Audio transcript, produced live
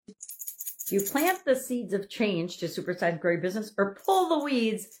Do you plant the seeds of change to supersize grow your business, or pull the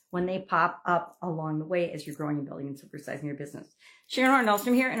weeds when they pop up along the way as you're growing and building and supersizing your business? Sharon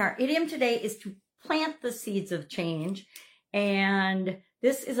Hornelstrom here, and our idiom today is to plant the seeds of change. And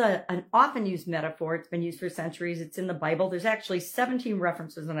this is an often used metaphor. It's been used for centuries. It's in the Bible. There's actually 17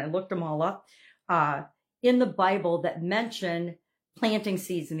 references, and I looked them all up, in the Bible that mention planting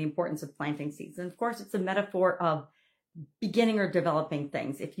seeds and the importance of planting seeds. And of course, it's a metaphor of beginning or developing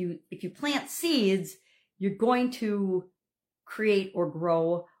things. If you plant seeds, you're going to create or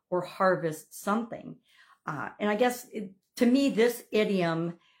grow or harvest something. And I guess to me, this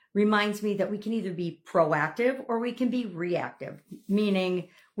idiom reminds me that we can either be proactive or we can be reactive, meaning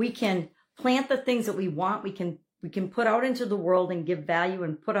we can plant the things that we want. We can put out into the world and give value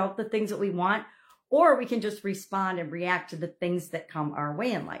and put out the things that we want, or we can just respond and react to the things that come our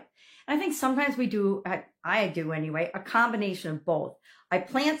way in life. And I think sometimes we do, I do anyway, a combination of both. I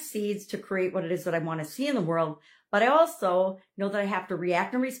plant seeds to create what it is that I want to see in the world, but I also know that I have to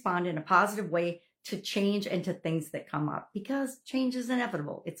react and respond in a positive way to change and to things that come up, because change is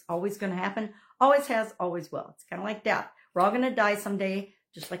inevitable. It's always going to happen, always has, always will. It's kind of like death. We're all going to die someday,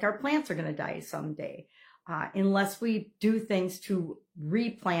 just like our plants are going to die someday, unless we do things to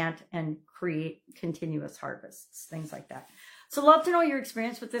replant and create continuous harvests, things like that. So love to know your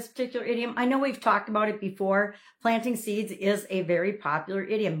experience with this particular idiom. I know we've talked about it before. Planting seeds is a very popular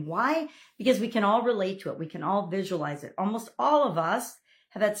idiom. Why? Because we can all relate to it. We can all visualize it. Almost all of us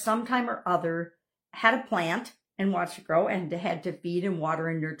have at some time or other had a plant and watched it grow and had to feed and water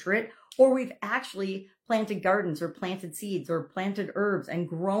and nurture it. Or we've actually planted gardens or planted seeds or planted herbs and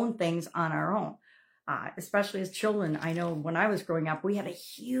grown things on our own. Especially as children, I know when I was growing up, we had a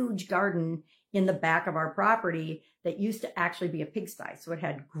huge garden in the back of our property that used to actually be a pigsty. So it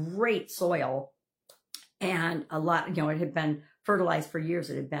had great soil and a lot, it had been fertilized for years.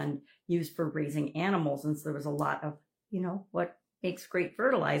 It had been used for raising animals. And so there was a lot of, what makes great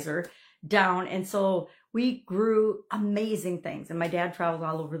fertilizer down. And so we grew amazing things. And my dad traveled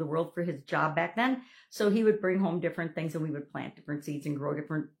all over the world for his job back then. So he would bring home different things and we would plant different seeds and grow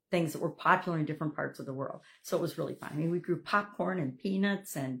different things that were popular in different parts of the world. So it was really fun. I mean, we grew popcorn and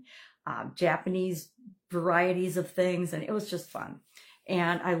peanuts and Japanese varieties of things, and it was just fun.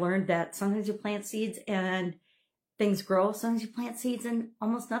 And I learned that sometimes you plant seeds and things grow. Sometimes you plant seeds and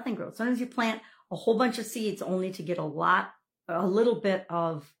almost nothing grows. Sometimes you plant a whole bunch of seeds only to get a little bit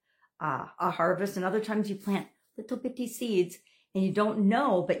of a harvest. And other times you plant little bitty seeds and you don't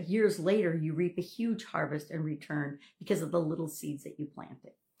know, but years later you reap a huge harvest in return because of the little seeds that you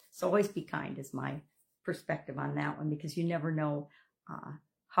planted. So always be kind is my perspective on that one, because you never know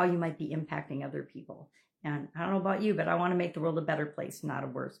how you might be impacting other people. And I don't know about you, but I want to make the world a better place, not a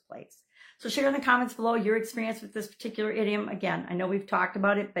worse place. So share in the comments below your experience with this particular idiom. Again, I know we've talked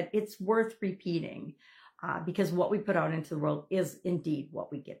about it, but it's worth repeating because what we put out into the world is indeed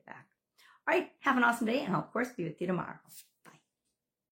what we get back. All right, have an awesome day, and I'll, of course, be with you tomorrow.